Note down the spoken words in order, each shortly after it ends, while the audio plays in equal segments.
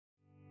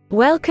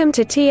Welcome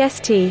to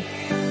TST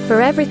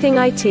for everything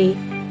IT.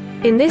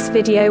 In this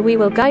video we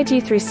will guide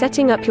you through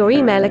setting up your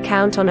email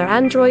account on an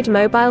Android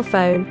mobile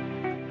phone.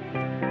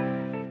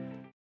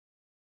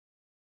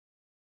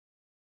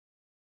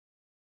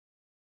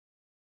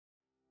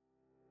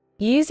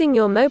 Using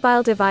your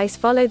mobile device,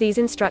 follow these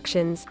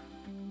instructions.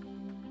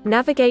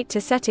 Navigate to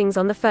Settings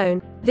on the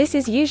phone. This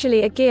is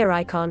usually a gear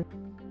icon.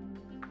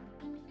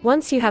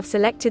 Once you have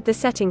selected the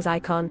settings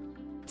icon,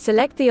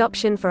 select the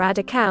option for Add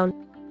Account.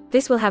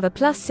 This will have a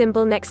plus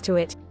symbol next to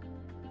it.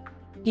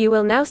 You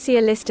will now see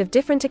a list of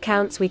different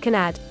accounts we can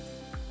add.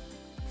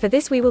 For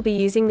this we will be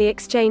using the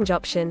Exchange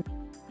option.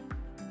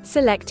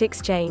 Select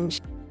Exchange.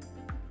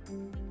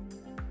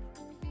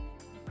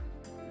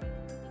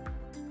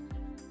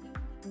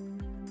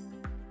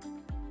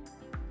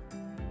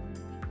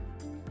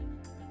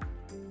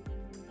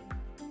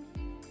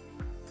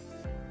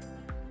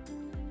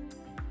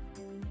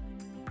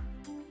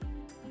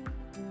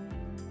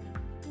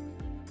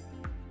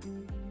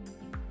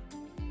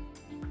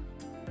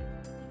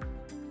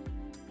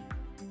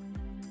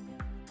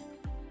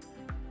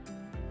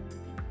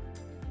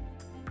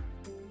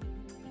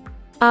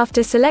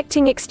 After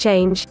selecting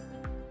Exchange,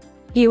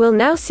 you will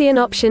now see an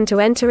option to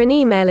enter an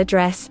email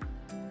address.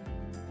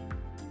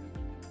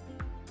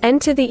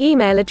 Enter the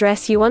email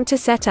address you want to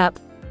set up.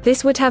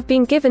 This would have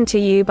been given to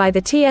you by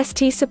the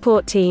TST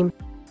support team.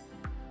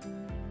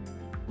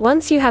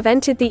 Once you have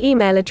entered the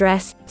email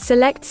address,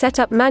 select Set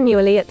Up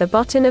Manually at the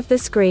bottom of the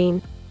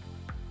screen.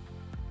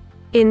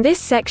 In this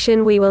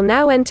section we will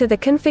now enter the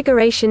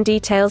configuration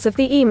details of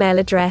the email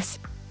address.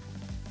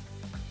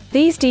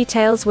 These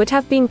details would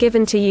have been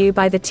given to you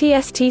by the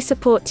TST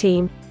support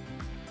team.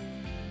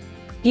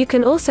 You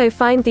can also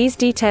find these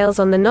details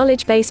on the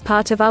knowledge base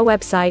part of our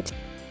website.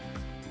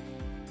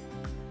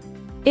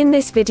 In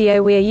this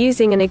video we are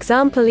using an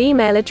example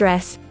email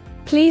address.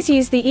 Please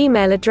use the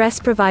email address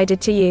provided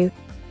to you.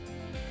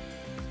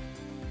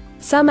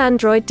 Some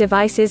Android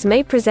devices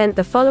may present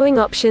the following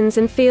options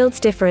and fields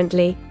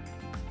differently.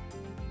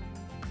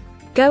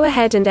 Go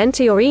ahead and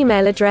enter your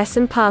email address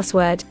and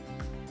password.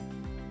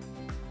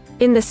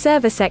 In the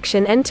server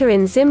section, enter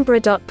in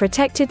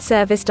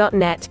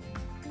zimbra.protectedservice.net.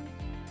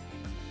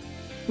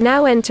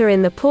 Now enter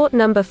in the port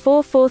number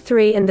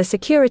 443 and the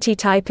security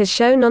type as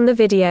shown on the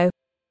video.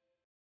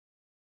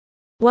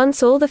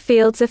 Once all the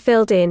fields are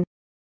filled in,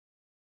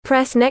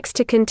 press Next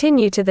to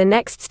continue to the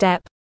next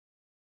step.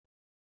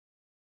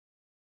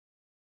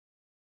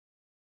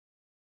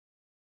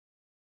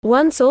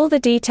 Once all the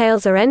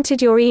details are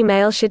entered, your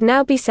email should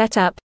now be set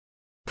up.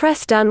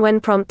 Press Done when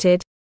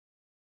prompted.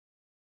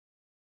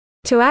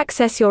 To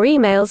access your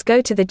emails,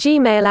 go to the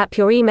Gmail app.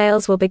 Your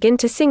emails will begin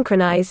to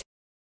synchronize.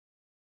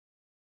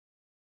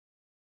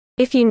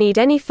 If you need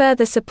any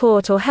further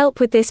support or help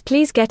with this,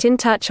 please get in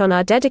touch on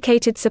our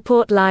dedicated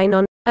support line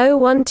on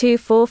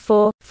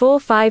 01244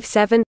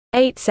 457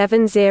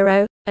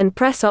 870 and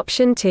press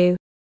option 2.